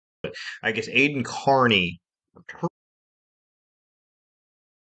but I guess Aiden Carney.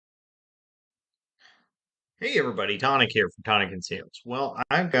 Hey everybody, Tonic here from Tonic and Sales. Well,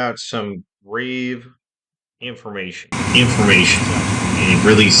 I've got some grave information. It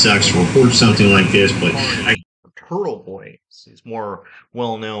really sucks to report something like this, but Turtleboy is more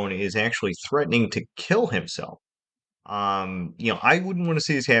well known, is actually threatening to kill himself. I wouldn't want to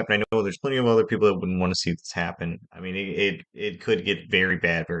see this happen. I know there's plenty of other people that wouldn't want to see this happen. I mean, it could get very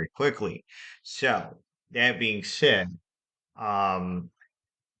bad very quickly. So that being said, um,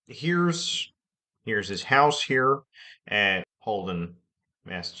 here's here's his house here at Holden,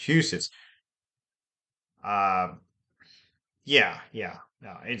 Massachusetts. Uh, yeah.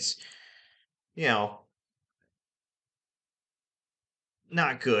 No, it's you know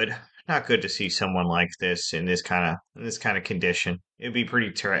not good. Not good to see someone like this in this kind of condition. It'd be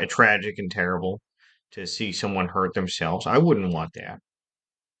pretty tragic and terrible to see someone hurt themselves. I wouldn't want that.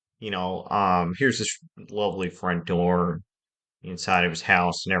 Here's this lovely front door inside of his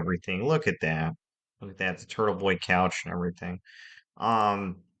house and everything. Look at that. Look at that, the Turtle Boy couch and everything.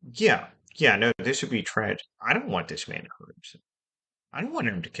 Um, yeah, yeah, no, this would be tragic. I don't want this man to hurt himself. I don't want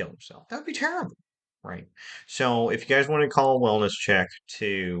him to kill himself. That'd be terrible. Right. So if you guys want to call a wellness check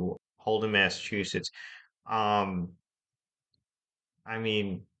to Holden, Massachusetts, um, I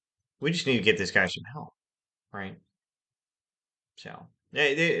mean, we just need to get this guy some help, right? So,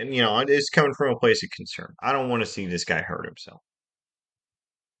 it's coming from a place of concern. I don't want to see this guy hurt himself.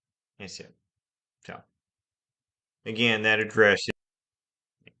 That's it. So, again, that address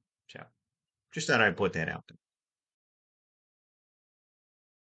is, so just thought I'd put that out there.